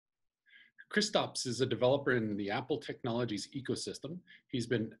Kristaps is a developer in the Apple Technologies ecosystem. He's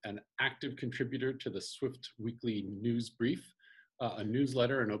been an active contributor to the Swift Weekly News Brief, a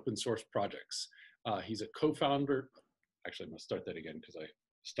newsletter and open source projects. He's a co-founder. Actually, I'm going to start that again because I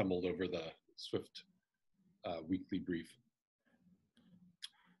stumbled over the Swift Weekly Brief.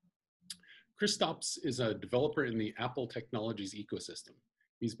 Kristaps is a developer in the Apple Technologies ecosystem.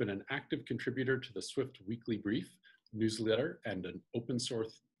 He's been an active contributor to the Swift Weekly Brief, newsletter, and an open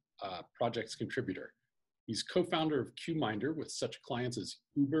source projects contributor. He's co-founder of Qminder with such clients as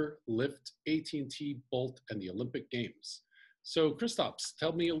Uber, Lyft, At&T, Bolt, and the Olympic Games. So Kristaps,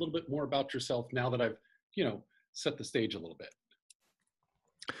 tell me a little bit more about yourself now that I've, set the stage a little bit.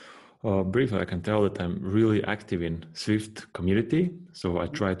 Briefly, I can tell that I'm really active in Swift community. So I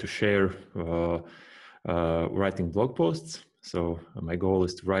try to share writing blog posts. So my goal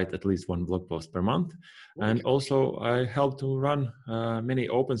is to write at least one blog post per month. And also I help to run many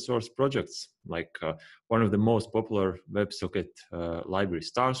open source projects, like one of the most popular WebSocket library,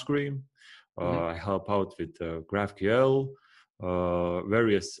 Starscream. I help out with GraphQL,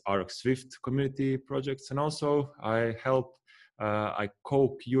 various Arc Swift community projects. And also I help, I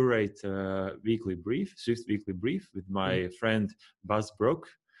co-curate weekly brief, Swift Weekly Brief with my friend Buzz Brook.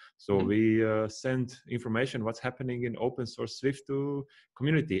 So we send information what's happening in open source Swift to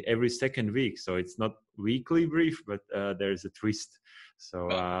community every second week. So it's not weekly brief, but there's a twist. So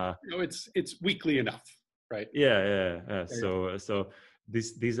it's weekly enough, right? Yeah. So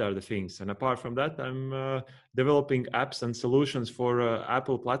these are the things. And apart from that, I'm developing apps and solutions for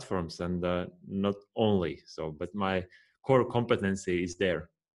Apple platforms, and not only so, but my core competency is there.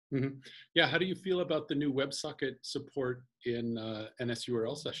 Yeah, how do you feel about the new WebSocket support in NS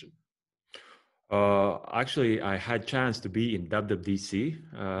URLSession? Actually, I had chance to be in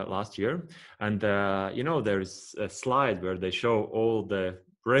WWDC last year, and there's a slide where they show all the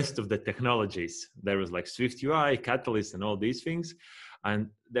rest of the technologies. There was like Swift UI, Catalyst, and all these things.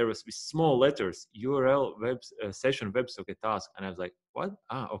 And there was with small letters, URLSession Websocket task. And I was like, what?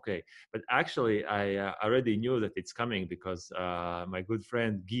 Okay. But actually, I already knew that it's coming because my good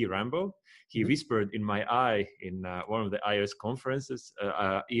friend Guy Rambo, he whispered in my eye in one of the iOS conferences,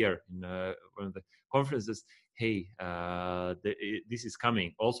 one of the conferences, hey, this is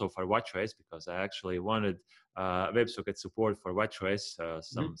coming also for WatchOS, because I actually wanted WebSocket support for WatchOS,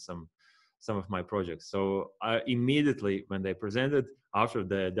 some of my projects. So immediately when they presented after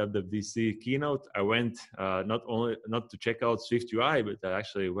the WWDC keynote, I went not to check out Swift UI, but I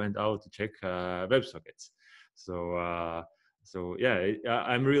actually went out to check WebSockets. So yeah,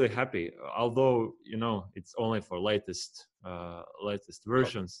 I'm really happy. Although it's only for latest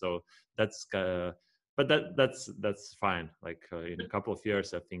version, so that's. But that's fine. Like in a couple of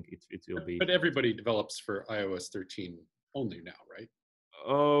years, I think it will be. But everybody develops for iOS 13 only now, right?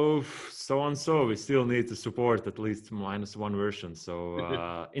 Oh, so and so. We still need to support at least -1 version. So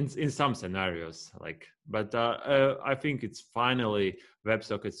in some scenarios, but I think it's finally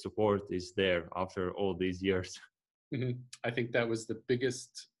WebSocket support is there after all these years. I think that was the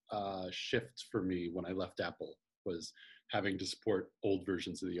biggest shift for me when I left Apple, was having to support old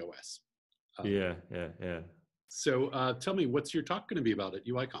versions of the OS. Yeah. So tell me, what's your talk going to be about at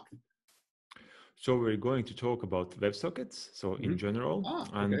UIKonf? So we're going to talk about WebSockets, so in general.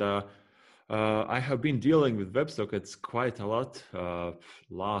 And I have been dealing with WebSockets quite a lot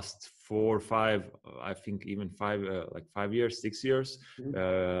last 4 or 5, I think even 5 years, 6 years,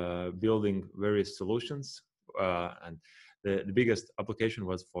 building various solutions. And the biggest application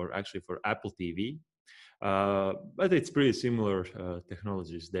was for Apple TV. But it's pretty similar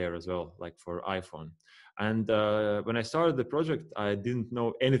technologies there as well, like for iPhone. And when I started the project, I didn't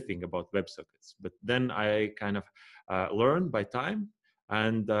know anything about WebSockets, but then I kind of learned by time.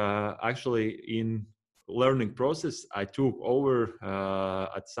 And actually in learning process, I took over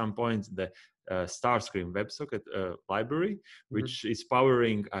at some point the Starscream WebSocket library, which is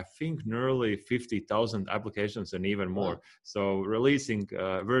powering, I think, nearly 50,000 applications and even more. So releasing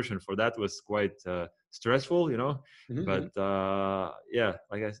a version for that was quite stressful, But yeah,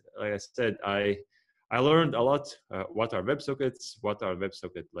 like I said, I learned a lot. What are WebSockets? What are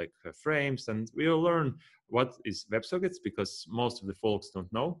WebSocket frames? And we'll learn what is WebSockets, because most of the folks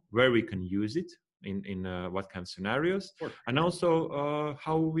don't know where we can use it in what kind of scenarios, and also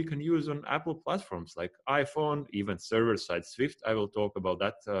how we can use on Apple platforms like iPhone, even server-side Swift. I will talk about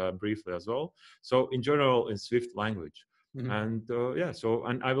that briefly as well. So in general, in Swift language. And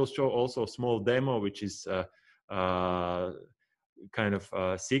and I will show also a small demo, which is kind of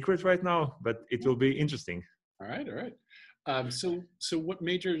secret right now, but it will be interesting. All right. So what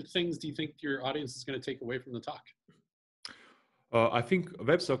major things do you think your audience is going to take away from the talk? I think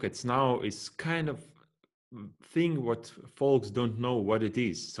WebSockets now is kind of thing what folks don't know what it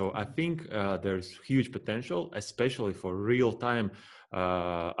is. So I think there's huge potential, especially for real-time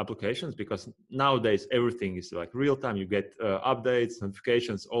applications, because nowadays everything is like real-time. You get updates,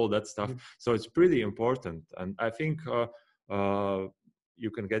 notifications, all that stuff. So it's pretty important. And I think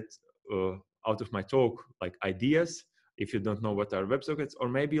you can get out of my talk like ideas if you don't know what are WebSockets, or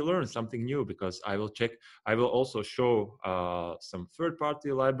maybe learn something new, because I will also show some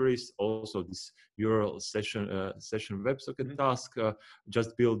third-party libraries, also this URLSession Websocket task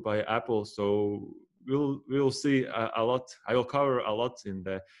just built by Apple. So we'll see a lot. I will cover a lot in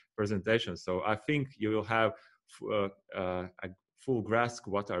the presentation. So I think you will have a full grasp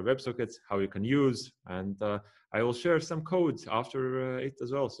what are WebSockets, how you can use, and I will share some code after it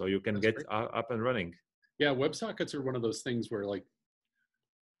as well, so you can get up and running. Yeah, WebSockets are one of those things where like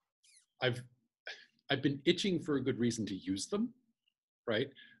I've been itching for a good reason to use them, right?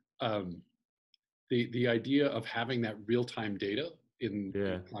 The idea of having that real-time data in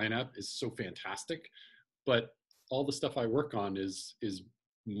the client app is so fantastic, but all the stuff I work on is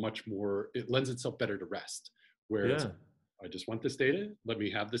much more, it lends itself better to REST, where I just want this data, let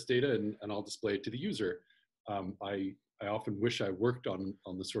me have this data, and I'll display it to the user. I often wish I worked on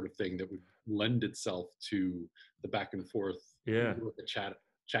the sort of thing that would lend itself to the back and forth, with a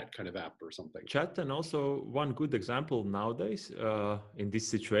chat kind of app or something. Chat, and also one good example nowadays in this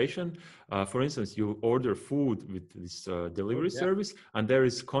situation, for instance, you order food with this delivery service, and there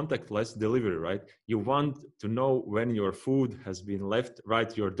is contactless delivery, right? You want to know when your food has been left right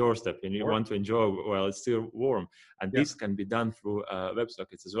at your doorstep, and you want to enjoy while it's still warm. And this can be done through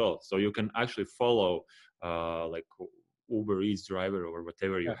WebSockets as well. So you can actually follow like Uber Eats driver or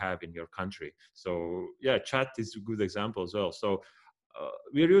whatever you have in your country. So yeah, chat is a good example as well. So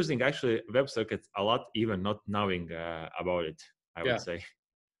we're using actually WebSockets a lot, even not knowing about it, I would say.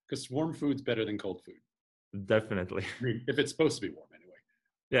 Because warm food's better than cold food. Definitely. I mean, if it's supposed to be warm anyway.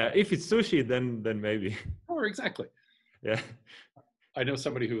 Yeah, if it's sushi, then maybe. Oh, exactly. Yeah. I know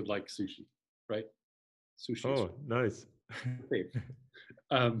somebody who would like sushi, right? Sushi. Oh, nice.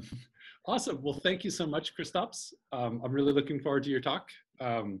 Awesome. Well, thank you so much, Kristaps. I'm really looking forward to your talk.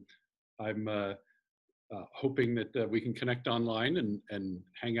 I'm hoping that we can connect online and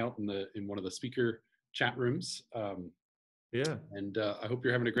hang out in one of the speaker chat rooms. And I hope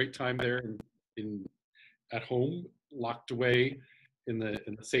you're having a great time there at home, locked away in the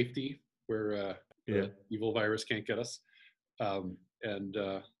safety where the evil virus can't get us. And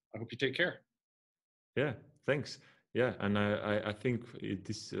I hope you take care. Yeah, thanks. Yeah, and I think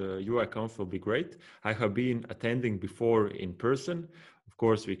this UIKonf will be great. I have been attending before in person. Of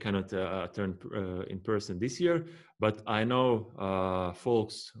course, we cannot attend in person this year, but I know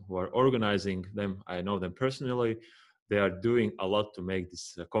folks who are organizing them. I know them personally. They are doing a lot to make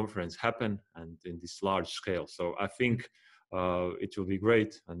this conference happen, and in this large scale. So I think it will be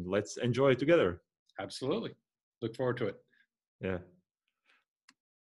great, and let's enjoy it together. Absolutely. Look forward to it. Yeah.